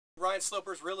Brian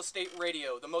Slopper's Real Estate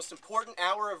Radio, the most important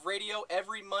hour of radio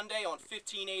every Monday on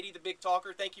 1580 The Big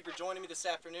Talker. Thank you for joining me this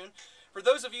afternoon. For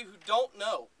those of you who don't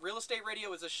know, Real Estate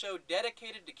Radio is a show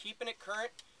dedicated to keeping it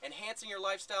current, enhancing your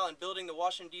lifestyle, and building the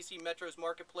Washington, D.C. Metro's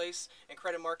marketplace and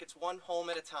credit markets one home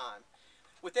at a time.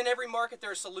 Within every market, there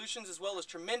are solutions as well as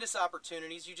tremendous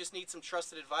opportunities. You just need some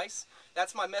trusted advice.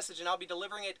 That's my message, and I'll be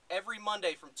delivering it every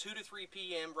Monday from 2 to 3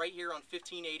 p.m. right here on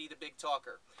 1580 The Big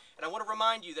Talker. And I want to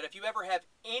remind you that if you ever have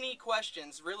any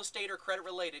questions, real estate or credit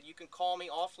related, you can call me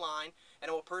offline,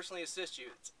 and I will personally assist you.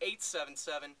 It's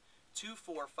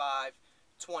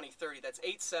 877-245-2030. That's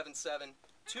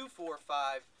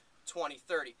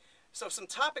 877-245-2030. So some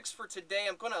topics for today.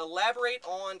 I'm going to elaborate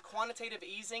on quantitative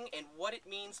easing and what it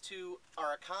means to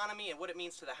our economy and what it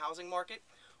means to the housing market.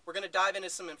 We're going to dive into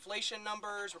some inflation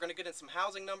numbers. We're going to get into some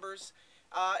housing numbers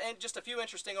and just a few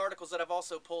interesting articles that I've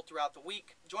also pulled throughout the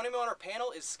week. Joining me on our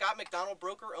panel is Scott MacDonald,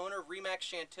 broker, owner of RE/MAX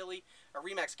Chantilly, or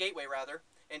RE/MAX Gateway rather,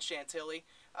 in Chantilly.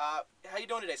 How you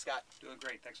doing today, Scott? Doing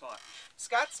great. Thanks a lot.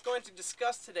 Scott's going to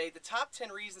discuss today the top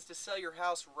 10 reasons to sell your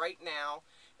house right now,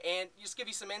 and just give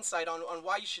you some insight on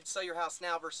why you should sell your house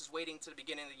now versus waiting to the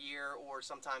beginning of the year or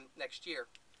sometime next year.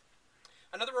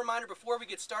 Another reminder before we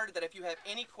get started that if you have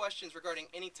any questions regarding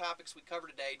any topics we cover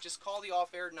today, just call the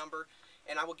off-air number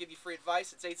and I will give you free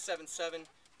advice. It's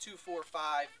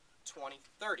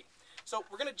 877-245-2030. So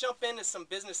we're going to jump into some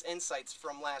business insights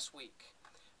from last week.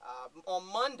 On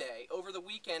Monday, over the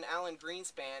weekend, Alan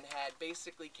Greenspan had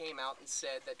basically came out and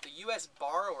said that the U.S.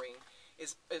 borrowing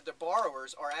the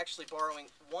borrowers are actually borrowing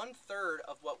 1/3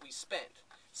 of what we spend.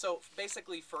 So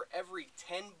basically, for every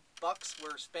 $10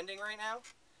 we're spending right now,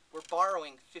 we're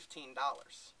borrowing $15.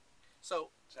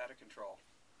 So it's out of control.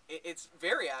 It's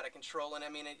very out of control, and I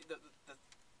mean, the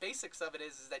basics of it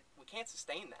is that we can't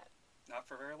sustain that. Not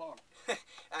for very long.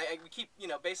 We keep,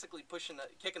 basically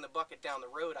kicking the bucket down the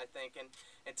road, I think, and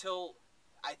until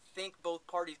I think both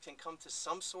parties can come to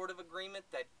some sort of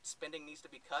agreement that spending needs to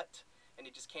be cut, and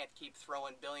you just can't keep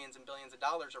throwing billions and billions of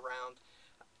dollars around.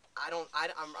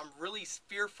 I'm really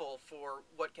fearful for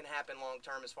what can happen long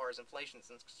term as far as inflation is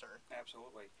concerned.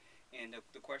 Absolutely. And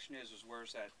the question is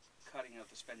where's that cutting of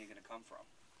the spending going to come from?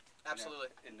 Absolutely.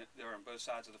 And they're on both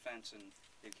sides of the fence, and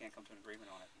they can't come to an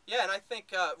agreement on it. Yeah, and I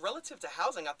think relative to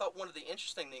housing, I thought one of the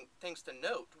interesting things to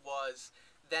note was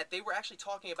that they were actually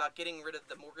talking about getting rid of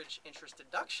the mortgage interest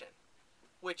deduction,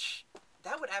 which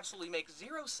that would absolutely make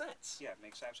zero sense. Yeah, it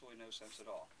makes absolutely no sense at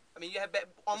all. I mean, you have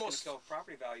almost... It's going to kill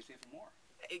property values even more.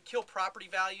 It kill property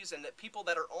values, and the people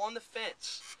that are on the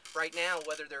fence right now,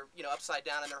 whether they're upside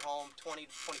down in their home, 20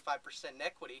 to 25% in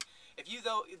equity, if you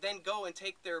then go and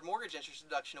take their mortgage interest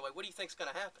deduction away, what do you think is going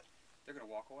to happen? They're going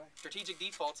to walk away. Strategic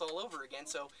defaults all over again.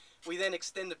 So we then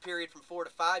extend the period from 4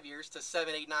 to 5 years to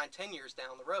 7, 8, 9, 10 years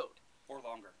down the road. Or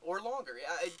longer. Or longer.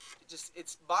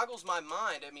 It boggles my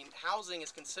mind. I mean, housing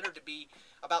is considered to be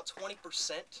about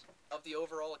 20% of the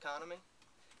overall economy.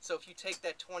 So if you take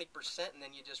that 20% and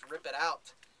then you just rip it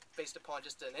out based upon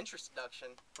just an interest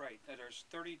deduction. Right. There's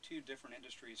 32 different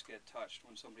industries get touched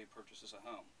when somebody purchases a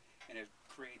home, and it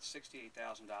creates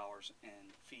 $68,000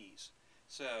 in fees.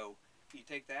 So you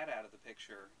take that out of the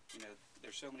picture,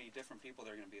 there's so many different people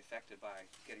that are going to be affected by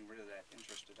getting rid of that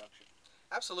interest deduction.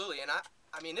 Absolutely. And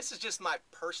I mean, this is just my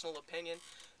personal opinion,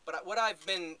 but what I've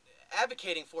been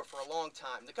advocating for a long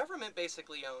time, the government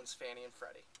basically owns Fannie and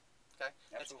Freddie. Okay?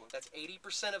 Absolutely. That's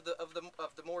 80% of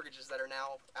the mortgages that are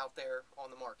now out there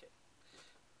on the market.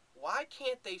 Why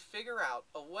can't they figure out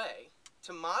a way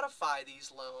to modify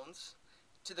these loans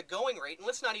to the going rate? And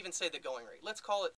let's not even say the going rate. Let's call it